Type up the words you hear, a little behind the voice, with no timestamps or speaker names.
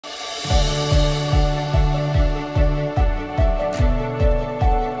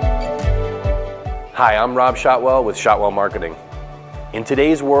Hi, I'm Rob Shotwell with Shotwell Marketing. In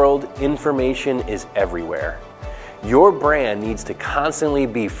today's world, information is everywhere. Your brand needs to constantly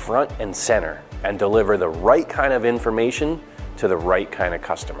be front and center and deliver the right kind of information to the right kind of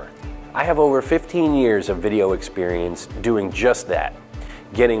customer. I have over 15 years of video experience doing just that,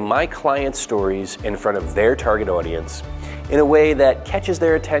 getting my clients' stories in front of their target audience in a way that catches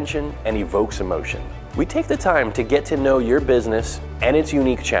their attention and evokes emotion. We take the time to get to know your business and its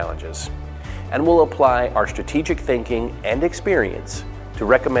unique challenges, and we'll apply our strategic thinking and experience to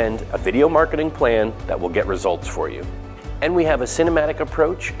recommend a video marketing plan that will get results for you. And we have a cinematic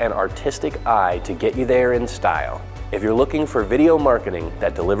approach and artistic eye to get you there in style. If you're looking for video marketing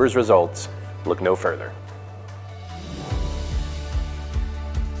that delivers results, look no further.